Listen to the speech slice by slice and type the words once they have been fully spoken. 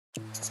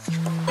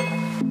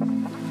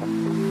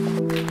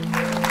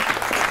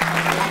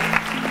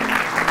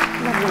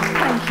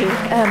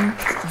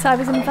So I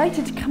was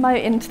invited to come out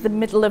into the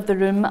middle of the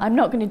room. I'm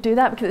not going to do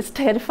that because it's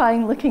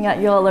terrifying looking at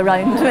you all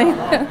around me.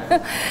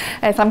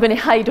 So I'm going to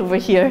hide over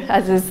here,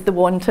 as is the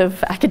wont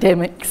of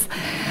academics.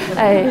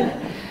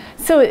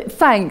 So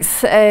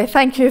thanks.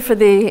 Thank you for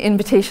the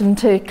invitation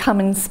to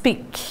come and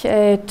speak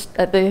at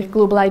the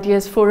Global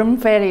Ideas Forum.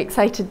 Very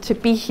excited to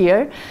be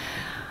here.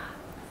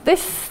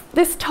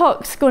 This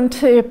talk's going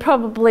to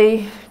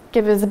probably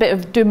give us a bit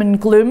of doom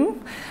and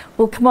gloom.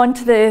 We'll come on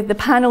to the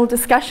panel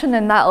discussion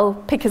and that'll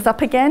pick us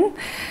up again,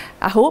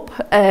 I hope.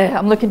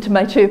 I'm looking to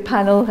my two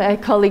panel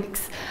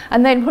colleagues.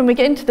 And then when we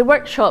get into the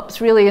workshops,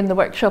 really in the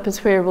workshop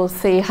is where we'll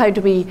say how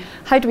do we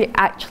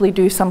actually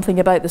do something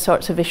about the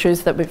sorts of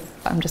issues that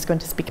I'm just going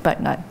to speak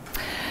about now.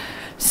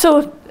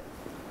 So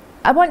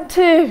I want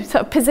to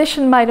sort of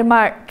position my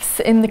remarks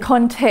in the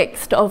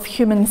context of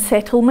human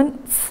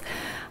settlements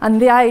and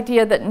the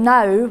idea that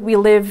now we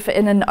live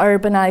in an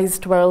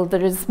urbanised world.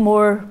 There is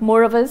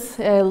more of us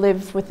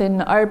live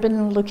within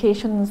urban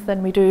locations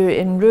than we do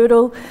in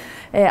rural,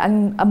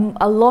 and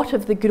a lot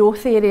of the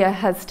growth area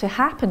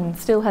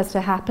still has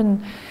to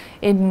happen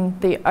in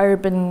the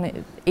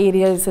urban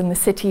areas and the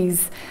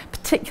cities,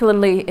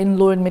 particularly in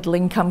low and middle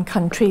income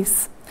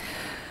countries.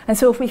 And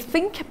so if we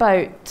think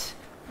about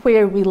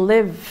where we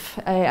live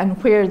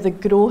and where the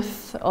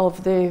growth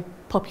of the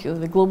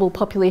global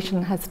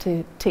population has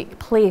to take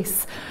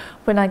place,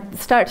 when I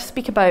start to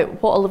speak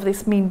about what all of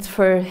this means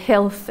for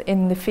health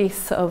in the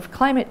face of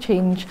climate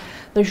change,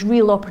 there's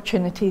real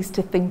opportunities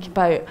to think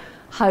about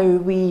how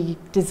we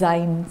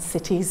design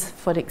cities,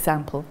 for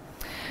example.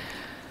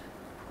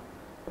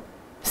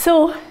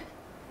 So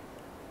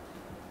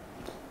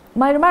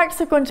my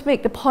remarks are going to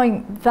make the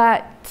point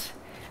that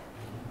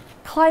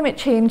climate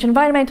change,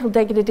 environmental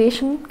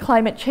degradation,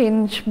 climate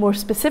change more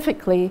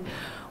specifically,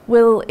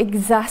 will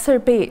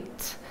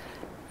exacerbate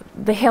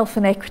the health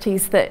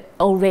inequities that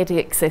already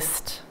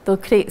exist. They'll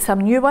create some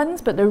new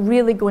ones, but they're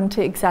really going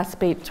to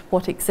exacerbate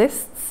what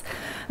exists.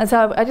 And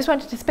so I just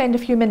wanted to spend a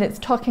few minutes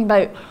talking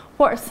about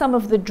what are some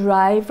of the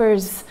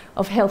drivers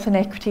of health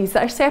inequities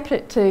that are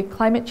separate to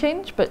climate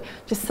change, but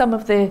just some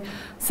of the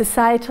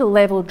societal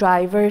level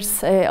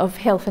drivers of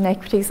health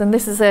inequities. And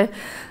this is a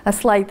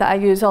slide that I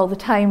use all the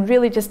time,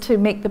 really just to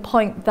make the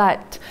point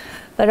that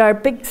there are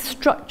big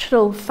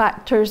structural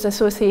factors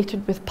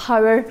associated with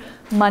power,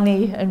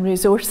 money and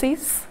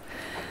resources.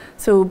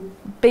 So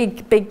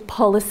big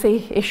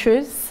policy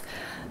issues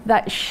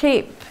that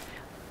shape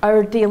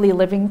our daily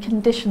living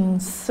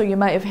conditions. So you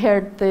might have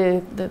heard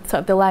the sort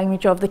of the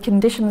language of the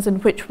conditions in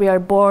which we are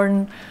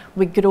born,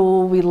 we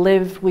grow, we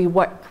live, we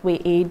work,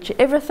 we age.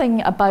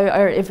 Everything about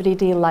our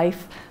everyday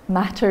life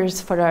matters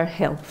for our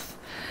health.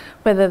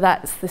 Whether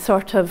that's the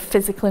sort of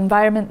physical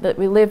environment that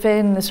we live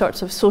in, the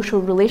sorts of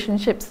social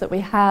relationships that we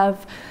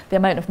have, the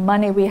amount of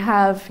money we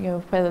have,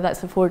 whether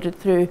that's afforded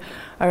through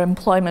our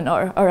employment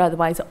or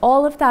otherwise.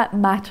 All of that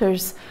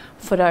matters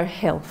for our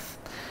health.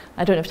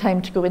 I don't have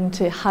time to go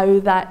into how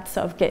that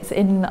sort of gets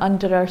in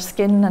under our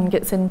skin and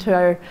gets into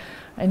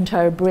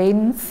our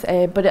brains,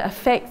 but it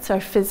affects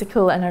our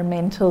physical and our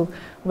mental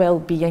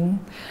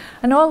well-being.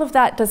 And all of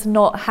that does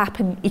not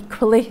happen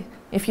equally.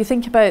 If you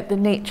think about the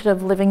nature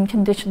of living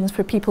conditions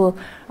for people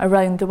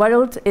around the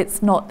world,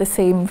 it's not the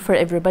same for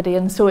everybody,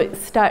 and so it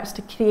starts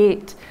to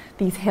create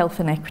these health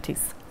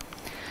inequities.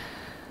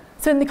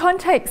 So in the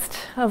context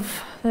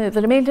of the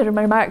remainder of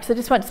my remarks, I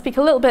just want to speak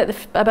a little bit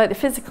about the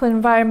physical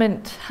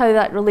environment, how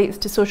that relates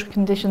to social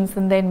conditions,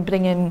 and then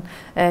bring in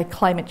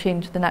climate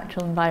change, the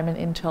natural environment,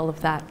 into all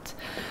of that.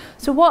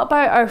 So what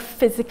about our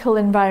physical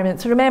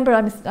environment? So remember,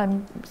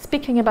 I'm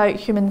speaking about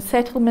human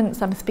settlements.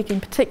 I'm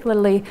speaking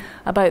particularly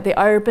about the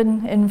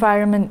urban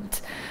environment.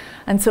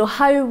 And so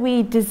how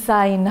we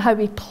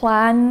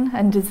plan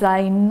and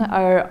design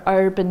our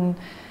urban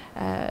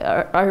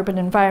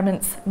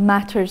environments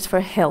matters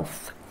for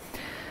health.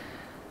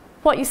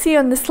 What you see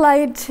on the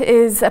slide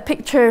is a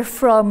picture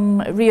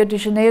from Rio de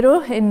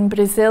Janeiro in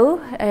Brazil.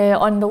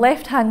 On the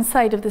left-hand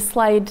side of the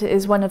slide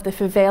is one of the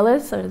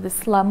favelas, or the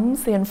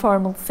slums, the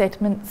informal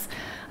settlements.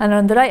 And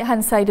on the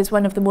right-hand side is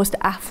one of the most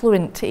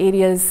affluent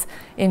areas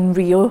in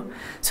Rio.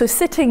 So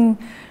sitting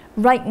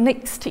right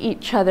next to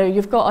each other,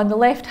 you've got on the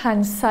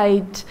left-hand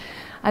side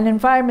an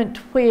environment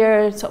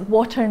where sort of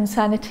water and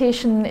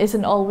sanitation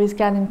isn't always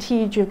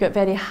guaranteed. You've got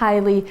very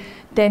highly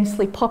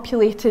densely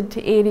populated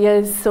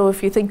areas. So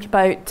if you think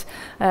about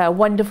a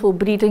wonderful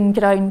breeding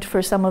ground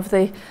for some of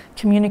the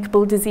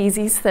communicable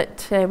diseases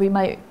that we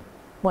might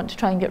want to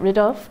try and get rid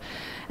of.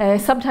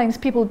 Sometimes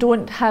people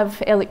don't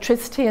have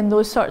electricity in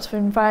those sorts of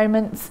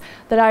environments.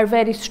 There are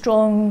very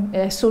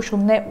strong social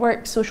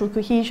networks. Social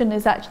cohesion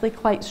is actually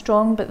quite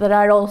strong, but there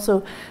are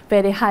also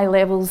very high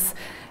levels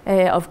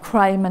of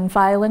crime and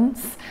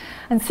violence.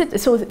 And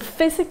so the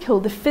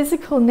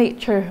physical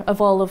nature of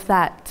all of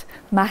that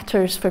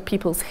matters for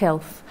people's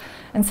health.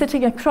 And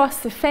sitting across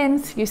the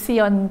fence, you see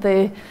on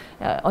the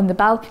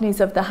balconies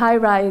of the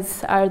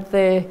high-rise are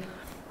the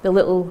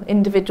little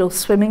individual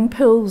swimming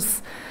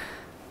pools.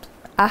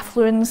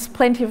 Affluence,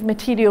 plenty of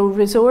material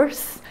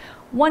resource.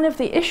 one of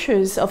the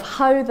issues of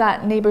how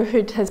that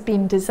neighbourhood has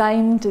been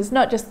designed is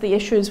not just the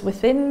issues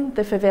within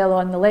the favela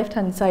on the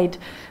left-hand side,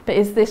 but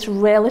is this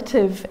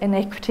relative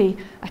inequity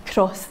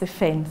across the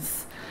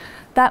fence.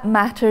 That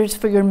matters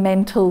for your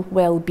mental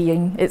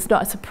well-being. It's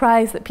not a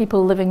surprise that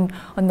people living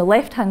on the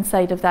left-hand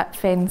side of that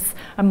fence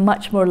are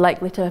much more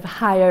likely to have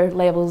higher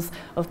levels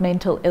of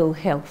mental ill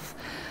health.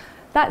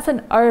 That's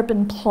an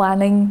urban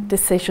planning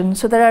decision,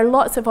 so there are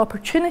lots of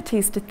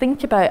opportunities to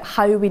think about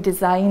how we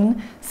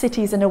design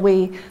cities in a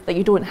way that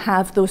you don't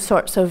have those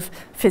sorts of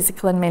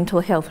physical and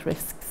mental health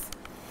risks.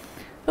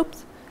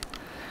 Oops.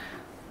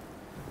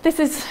 This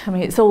is, I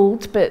mean, it's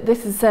old, but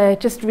this is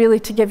just really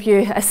to give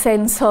you a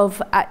sense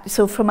of,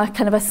 so from a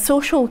kind of a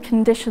social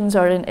conditions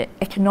or an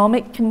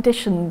economic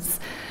conditions,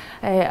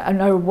 and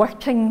our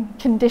working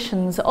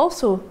conditions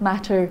also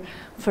matter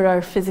for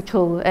our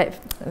physical,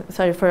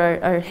 for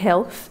our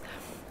health.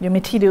 Your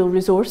material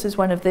resource is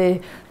one of the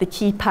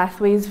key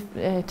pathways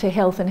to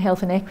health and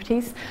health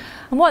inequities.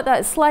 And what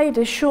that slide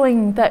is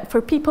showing that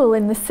for people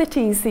in the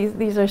cities,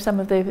 these are some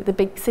of the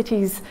big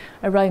cities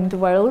around the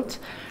world,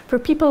 for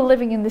people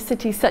living in the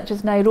cities such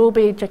as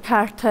Nairobi,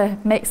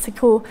 Jakarta,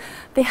 Mexico,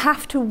 they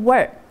have to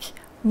work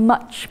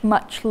much,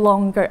 much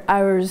longer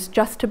hours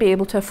just to be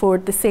able to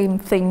afford the same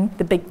thing,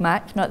 the Big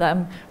Mac. Not that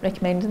I'm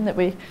recommending that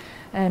we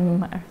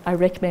are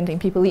recommending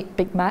people eat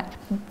Big Mac,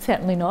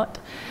 certainly not.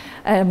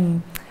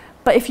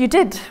 But if you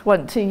did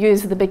want to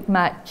use the Big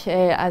Mac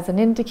as an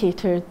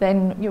indicator,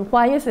 then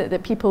why is it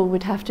that people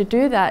would have to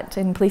do that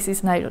in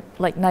places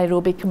like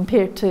Nairobi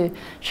compared to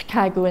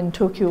Chicago and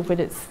Tokyo, where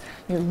it's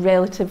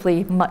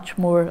relatively much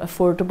more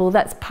affordable?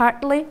 That's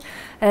partly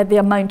the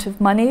amount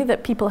of money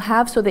that people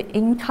have, so the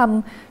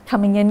income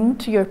coming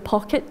into your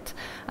pocket,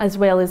 as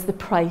well as the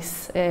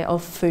price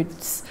of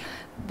foods.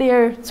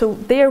 So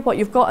what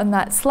you've got on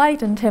that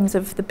slide in terms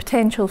of the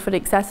potential for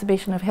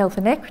exacerbation of health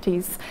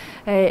inequities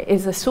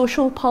is a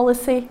social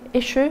policy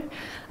issue,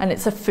 and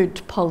it's a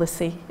food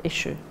policy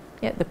issue.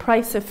 Yeah, the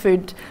price of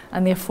food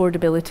and the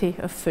affordability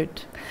of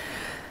food.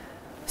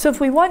 So if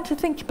we want to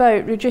think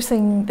about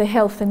reducing the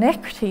health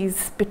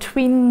inequities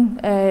between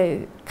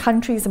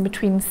countries and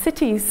between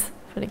cities,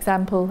 for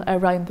example,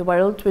 around the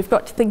world, we've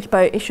got to think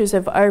about issues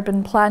of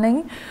urban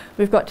planning,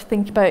 we've got to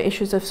think about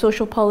issues of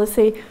social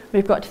policy,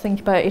 we've got to think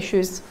about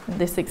issues, in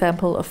this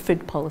example, of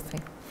food policy.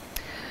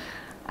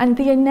 And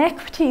the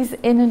inequities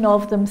in and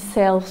of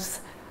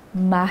themselves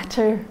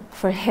matter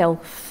for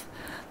health.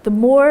 The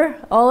more,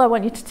 all I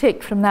want you to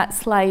take from that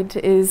slide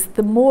is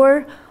the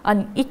more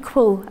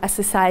unequal a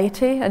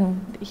society,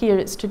 and here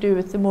it's to do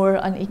with the more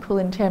unequal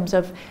in terms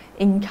of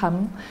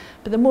income,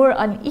 but the more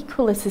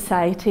unequal a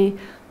society,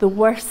 the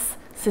worse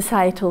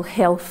societal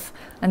health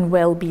and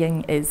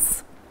well-being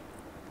is.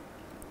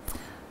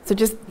 So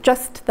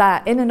just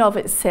that in and of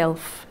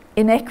itself,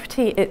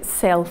 inequity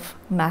itself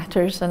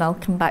matters, and I'll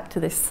come back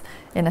to this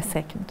in a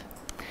second.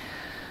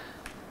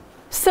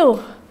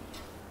 So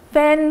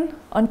then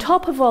on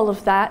top of all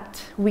of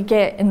that, we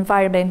get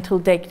environmental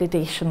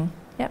degradation.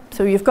 Yep.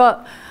 So you've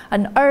got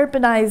an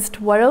urbanized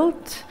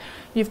world,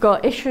 you've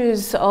got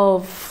issues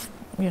of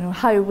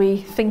how we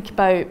think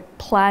about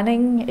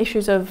planning,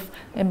 issues of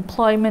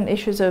employment,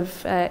 issues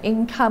of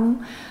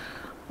income,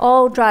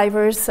 all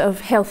drivers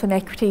of health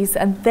inequities,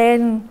 and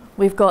then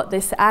we've got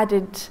this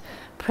added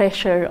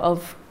pressure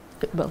of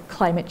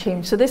climate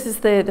change. So this is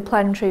the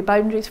planetary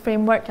boundaries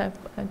framework. I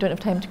don't have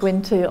time to go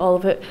into all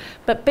of it,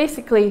 but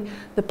basically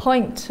the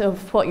point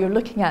of what you're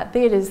looking at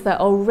there is that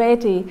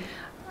already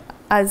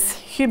as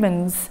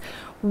humans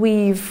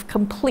we've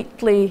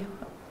completely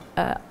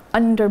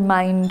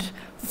undermined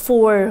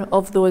four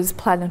of those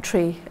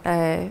planetary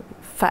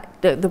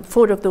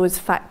four of those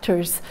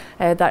factors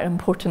that are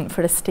important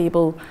for a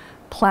stable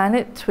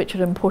planet, which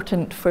are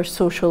important for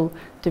social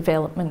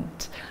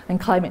development, and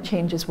climate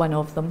change is one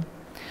of them.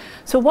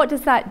 So what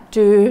does that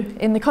do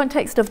in the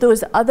context of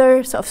those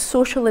other sort of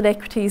social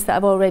inequities that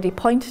I've already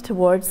pointed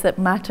towards that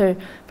matter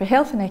for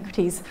health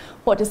inequities?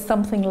 What does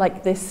something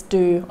like this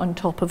do on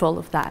top of all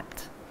of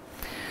that?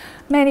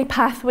 Many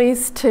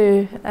pathways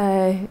to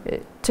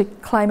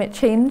climate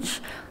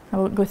change. I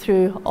won't go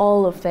through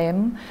all of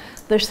them.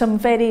 There's some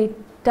very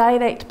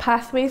direct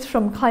pathways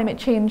from climate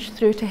change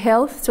through to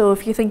health. So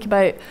if you think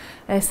about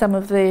some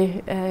of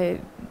the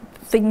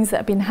things that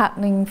have been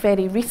happening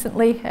very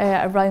recently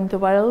around the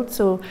world,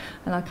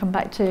 and I'll come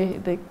back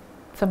to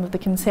some of the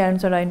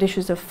concerns around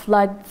issues of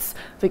floods,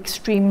 of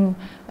extreme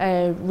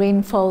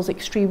rainfalls,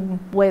 extreme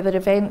weather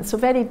events, so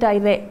very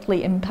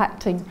directly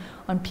impacting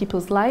on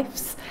people's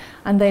lives.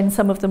 And then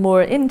some of the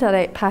more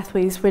indirect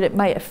pathways where it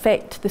might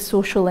affect the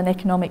social and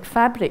economic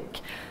fabric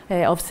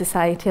of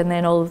society, and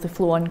then all of the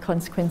flow-on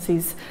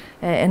consequences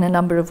in a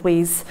number of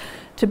ways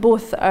to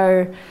both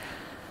our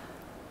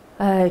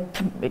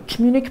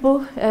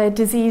communicable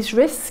disease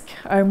risk,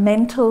 our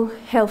mental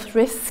health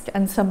risk,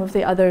 and some of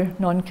the other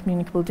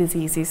non-communicable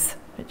diseases,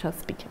 which I'll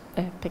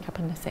pick up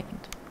in a second.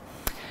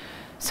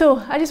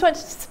 So I just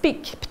wanted to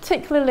speak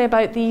particularly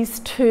about these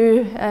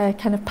two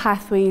kind of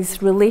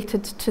pathways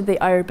related to the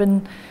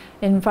urban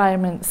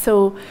environment.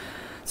 So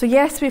So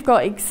yes, we've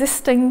got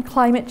existing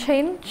climate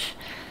change.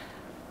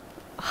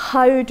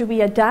 How do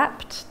we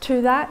adapt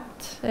to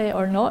that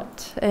or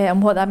not,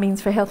 and what that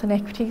means for health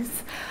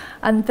inequities?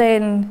 And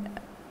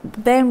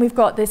then we've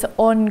got this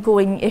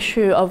ongoing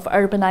issue of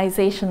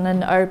urbanisation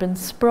and urban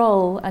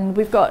sprawl, and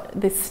we've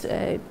got this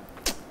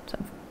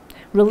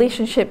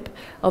relationship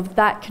of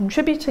that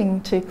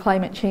contributing to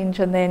climate change,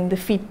 and then the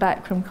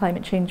feedback from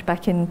climate change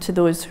back into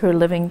those who are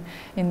living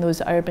in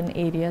those urban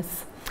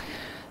areas.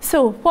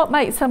 So what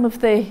might some of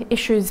the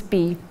issues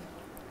be?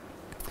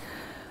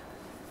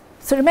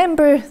 So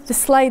remember the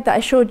slide that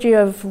I showed you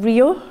of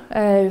Rio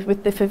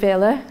with the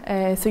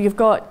favela. So you've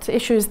got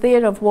issues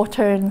there of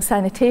water and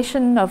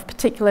sanitation, of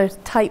particular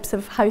types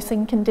of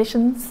housing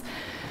conditions.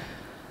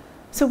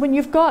 So when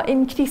you've got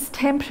increased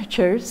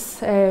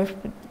temperatures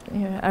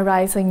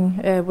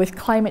arising with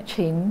climate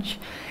change,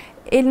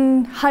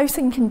 in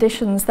housing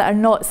conditions that are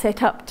not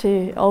set up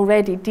to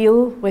already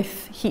deal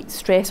with heat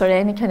stress or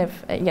any kind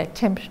of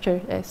temperature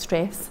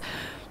stress,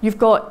 you've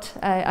got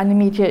an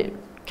immediate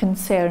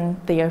concern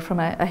there from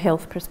a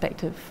health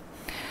perspective.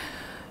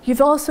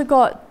 You've also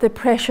got the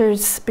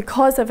pressures,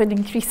 because of an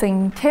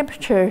increasing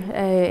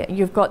temperature,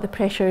 you've got the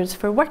pressures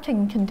for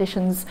working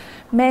conditions.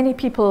 Many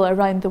people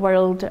around the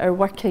world are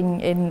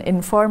working in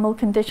informal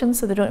conditions,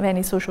 so they don't have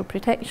any social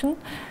protection,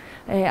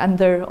 and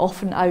they're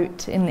often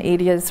out in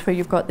areas where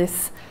you've got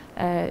this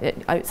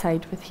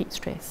outside with heat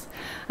stress.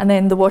 And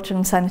then the water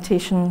and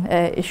sanitation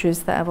issues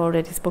that I've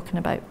already spoken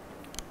about.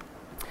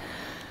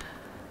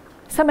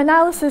 Some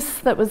analysis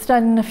that was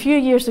done a few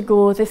years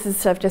ago,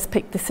 I've just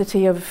picked the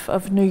city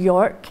of New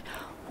York,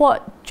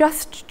 what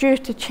just due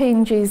to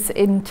changes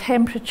in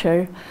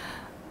temperature,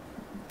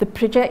 the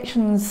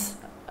projections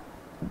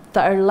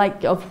that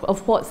are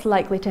of what's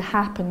likely to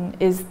happen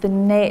is the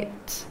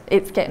net,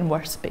 it's getting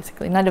worse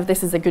basically. None of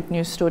this is a good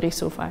news story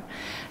so far.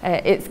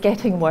 It's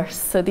getting worse,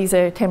 so these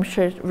are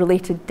temperature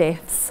related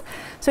deaths.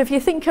 So if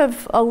you think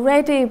of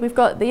already, we've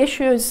got the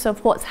issues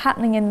of what's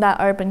happening in that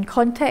urban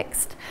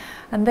context,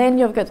 and then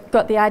you've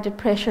got the added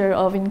pressure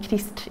of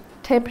increased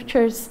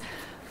temperatures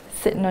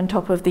sitting on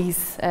top of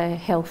these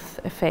health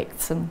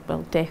effects and,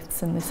 well,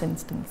 deaths in this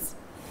instance.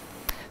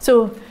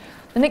 So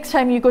the next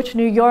time you go to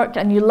New York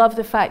and you love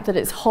the fact that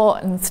it's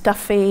hot and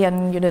stuffy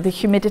and the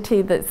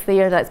humidity that's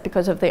there, that's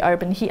because of the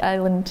urban heat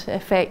island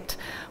effect.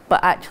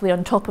 But actually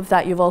on top of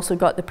that, you've also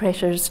got the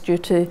pressures due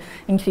to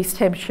increased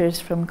temperatures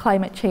from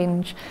climate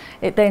change.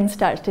 It then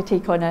starts to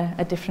take on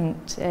a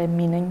different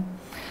meaning.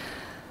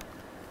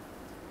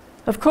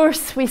 Of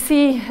course, we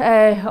see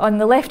on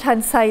the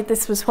left-hand side,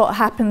 this was what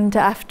happened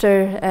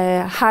after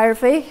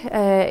Harvey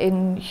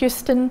in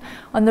Houston.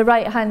 On the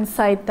right-hand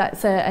side,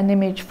 that's an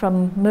image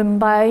from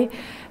Mumbai.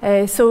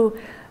 So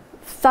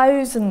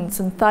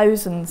thousands and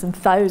thousands and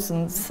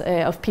thousands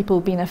of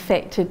people being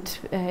affected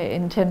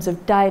in terms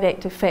of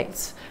direct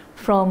effects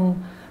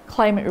from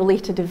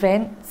climate-related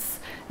events.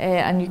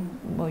 And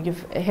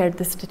you've heard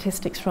the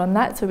statistics from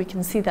that, so we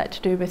can see that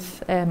to do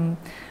with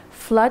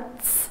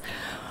floods.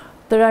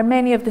 There are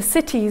many of the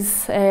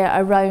cities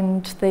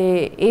around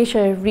the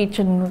Asia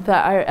region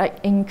that are at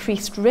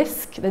increased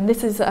risk, and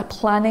this is a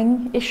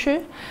planning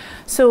issue.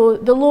 So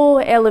the low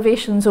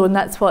elevation zone,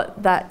 that's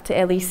what that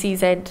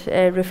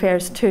LECZ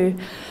refers to.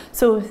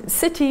 So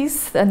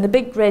cities, and the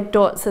big red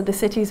dots are the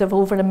cities of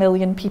over 1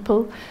 million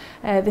people.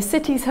 The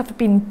cities have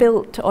been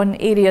built on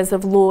areas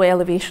of low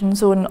elevation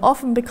zone,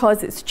 often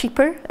because it's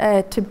cheaper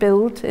to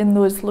build in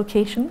those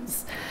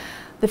locations.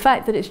 The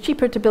fact that it's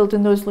cheaper to build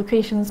in those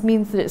locations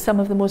means that it's some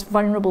of the most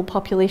vulnerable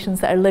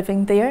populations that are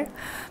living there.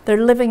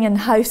 They're living in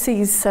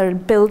houses or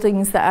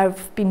buildings that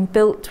have been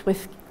built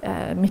with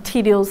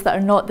materials that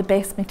are not the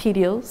best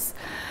materials.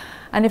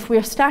 And if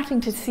we're starting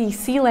to see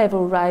sea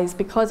level rise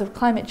because of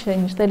climate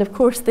change, then of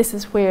course this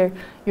is where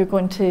you're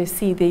going to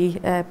see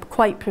the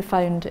quite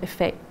profound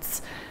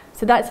effects.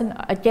 So that's,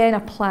 again, a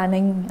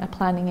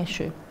planning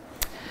issue.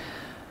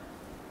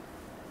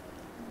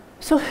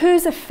 So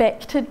who's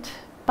affected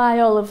by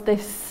all of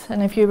this?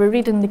 And if you were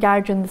reading The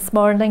Guardian this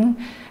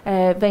morning,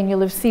 then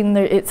you'll have seen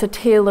that it's a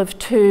tale of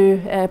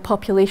two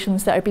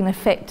populations that are being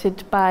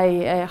affected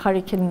by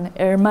Hurricane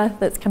Irma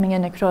that's coming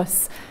in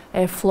across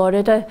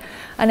Florida.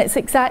 And it's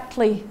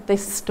exactly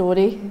this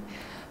story.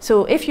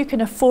 So if you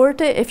can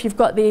afford it, if you've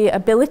got the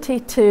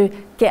ability to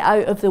get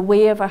out of the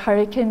way of a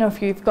hurricane, or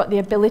if you've got the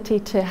ability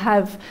to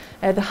have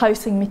the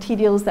housing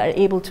materials that are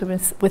able to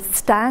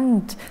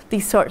withstand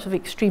these sorts of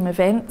extreme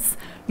events,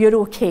 you're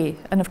okay.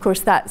 And of course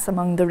that's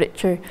among the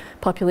richer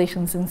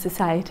populations in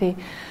society.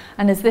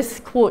 And as this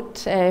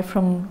quote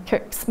from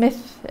Kirk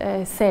Smith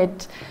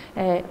said,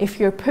 if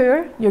you're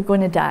poor, you're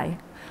going to die.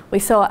 We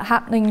saw it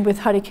happening with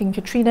Hurricane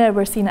Katrina.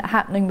 We're seeing it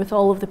happening with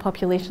all of the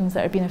populations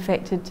that are being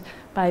affected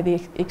by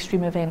the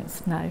extreme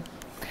events now.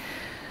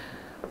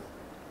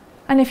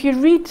 And if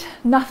you read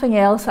nothing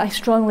else, I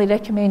strongly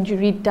recommend you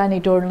read Danny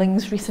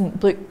Dorling's recent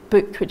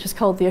book, which is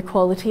called The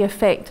Equality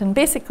Effect. And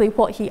basically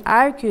what he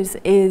argues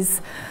is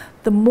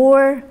the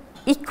more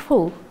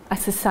equal a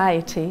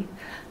society,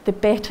 the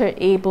better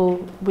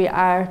able we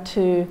are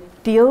to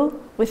deal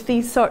with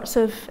these sorts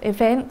of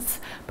events,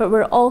 but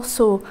we're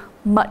also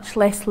much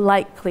less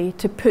likely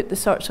to put the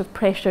sorts of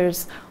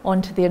pressures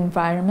onto the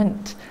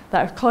environment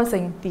that are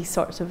causing these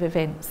sorts of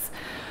events.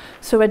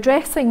 So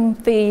addressing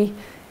the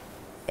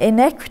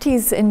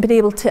inequities in being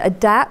able to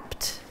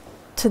adapt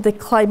to the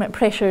climate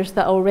pressures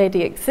that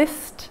already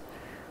exist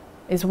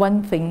is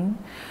one thing.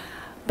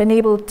 Being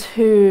able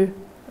to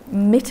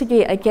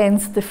mitigate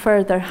against the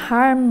further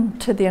harm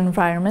to the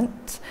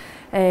environment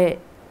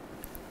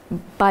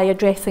by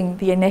addressing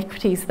the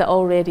inequities that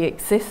already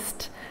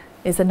exist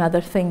is another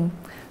thing.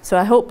 So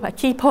I hope a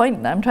key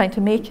point that I'm trying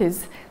to make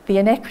is the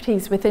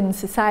inequities within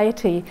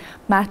society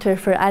matter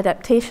for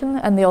adaptation,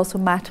 and they also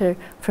matter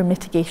for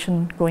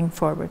mitigation going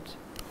forward.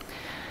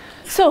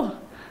 So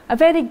a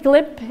very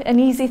glib and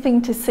easy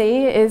thing to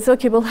say is,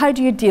 okay, well, how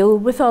do you deal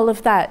with all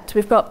of that?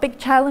 We've got big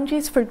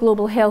challenges for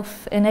global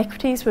health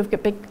inequities. We've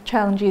got big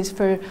challenges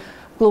for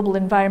global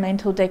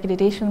environmental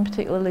degradation,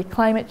 particularly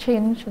climate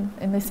change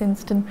in this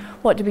instance.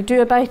 What do we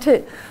do about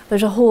it?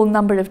 There's a whole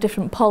number of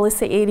different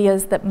policy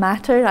areas that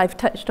matter. I've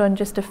touched on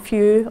just a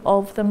few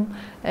of them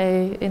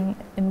in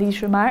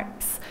these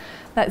remarks.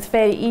 That's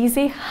very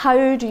easy.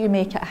 How do you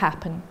make it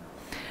happen?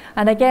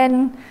 And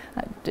again,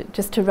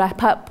 just to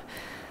wrap up,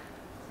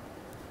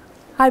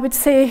 I would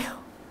say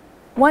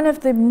one of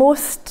the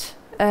most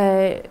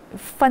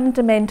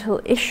fundamental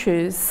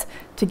issues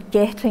to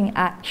getting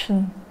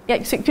action.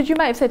 Yeah, so because you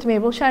might have said to me,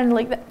 well, Sharon,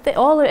 like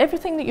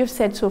everything that you've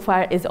said so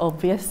far is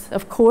obvious.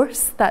 Of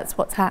course, that's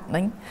what's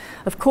happening.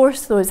 Of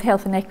course, those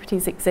health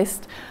inequities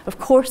exist. Of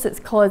course, it's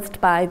caused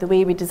by the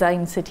way we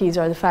design cities,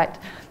 or the fact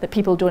that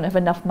people don't have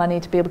enough money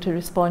to be able to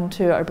respond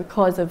to it, or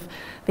because of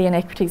the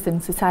inequities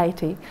in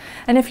society.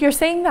 And if you're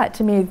saying that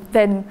to me,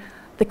 then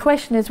the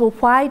question is, well,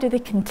 why do they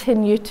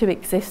continue to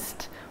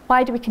exist?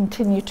 Why do we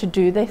continue to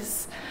do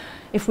this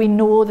if we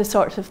know the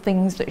sorts of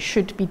things that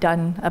should be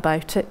done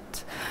about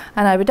it?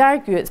 And I would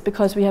argue it's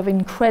because we have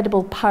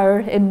incredible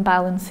power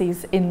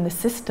imbalances in the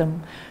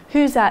system.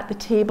 Who's at the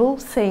table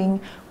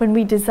saying, when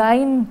we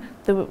design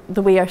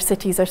the way our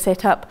cities are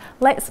set up,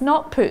 let's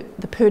not put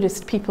the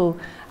poorest people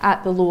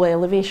at the low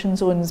elevation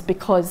zones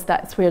because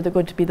that's where they're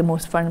going to be the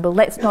most vulnerable.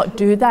 Let's not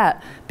do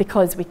that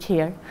because we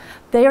care.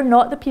 They are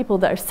not the people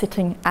that are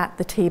sitting at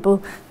the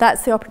table.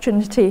 That's the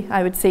opportunity,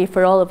 I would say,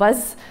 for all of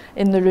us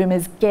in the room,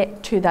 is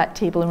get to that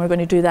table, and we're going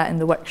to do that in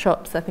the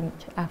workshops, I think,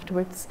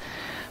 afterwards.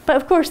 But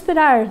of course there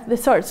are the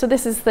sorts, so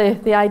this is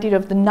the idea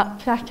of the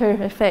nutcracker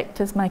effect,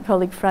 as my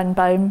colleague Fran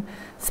Baum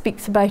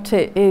speaks about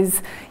it,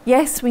 is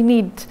yes, we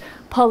need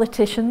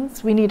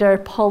politicians, we need our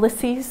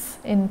policies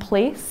in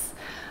place.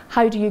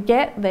 How do you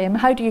get them?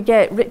 How do you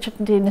get Richard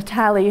Di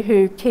Natale,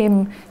 who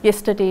came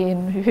yesterday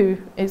and who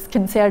is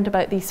concerned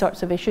about these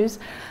sorts of issues?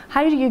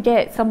 How do you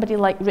get somebody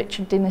like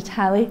Richard Di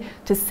Natale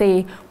to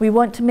say, we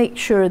want to make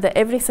sure that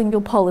every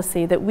single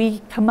policy that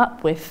we come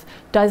up with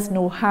does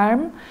no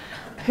harm?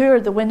 Who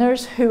are the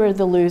winners? Who are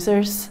the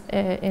losers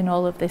in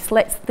all of this?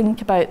 Let's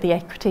think about the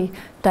equity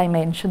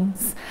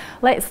dimensions.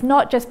 Let's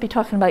not just be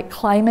talking about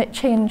climate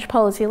change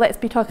policy, let's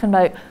be talking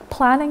about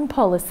planning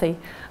policy,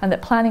 and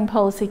that planning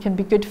policy can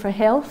be good for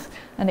health,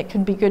 and it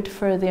can be good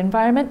for the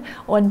environment,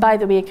 and by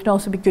the way, it can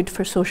also be good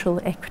for social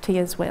equity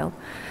as well.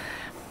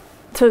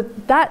 So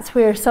that's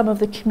where some of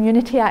the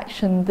community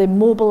action, the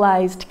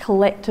mobilised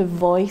collective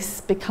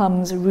voice,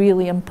 becomes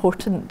really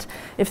important.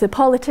 If the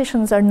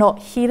politicians are not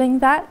hearing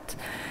that,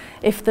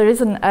 if there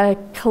isn't a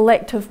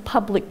collective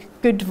public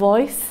good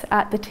voice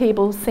at the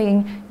table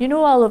saying, you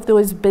know, all of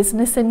those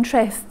business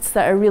interests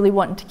that are really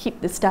wanting to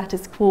keep the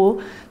status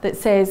quo, that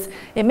says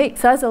it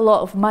makes us a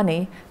lot of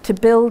money to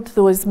build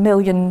those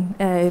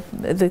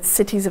the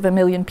cities of 1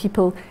 million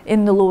people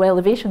in the low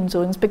elevation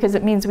zones, because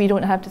it means we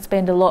don't have to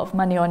spend a lot of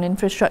money on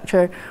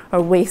infrastructure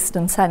or waste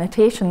and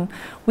sanitation.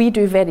 We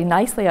do very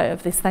nicely out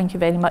of this, thank you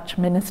very much,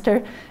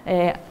 Minister.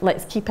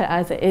 Let's keep it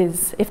as it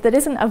is. If there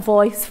isn't a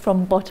voice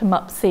from bottom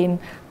up saying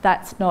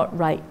that's not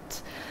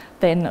right,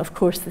 then of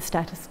course the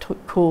status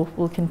quo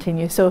will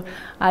continue. So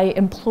I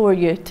implore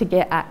you to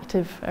get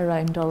active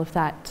around all of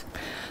that.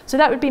 So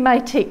that would be my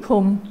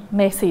take-home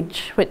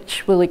message,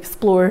 which we'll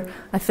explore,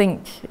 I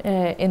think,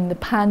 in the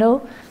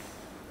panel.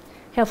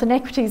 Health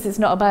inequities is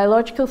not a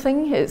biological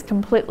thing, it's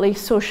completely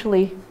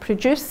socially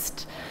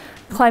produced.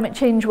 Climate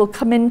change will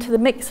come into the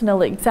mix and it'll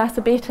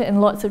exacerbate it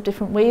in lots of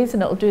different ways,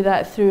 and it'll do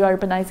that through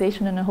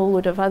urbanisation and a whole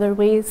load of other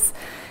ways.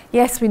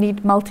 Yes, we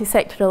need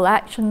multi-sectoral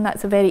action.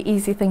 That's a very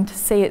easy thing to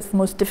say. It's the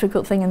most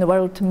difficult thing in the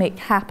world to make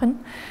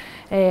happen.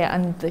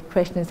 And the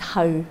question is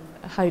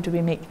how do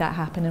we make that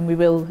happen? And we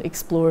will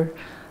explore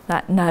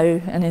that now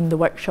and in the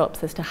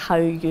workshops as to how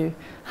do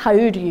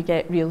you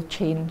get real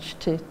change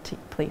to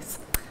take place.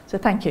 So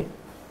thank you.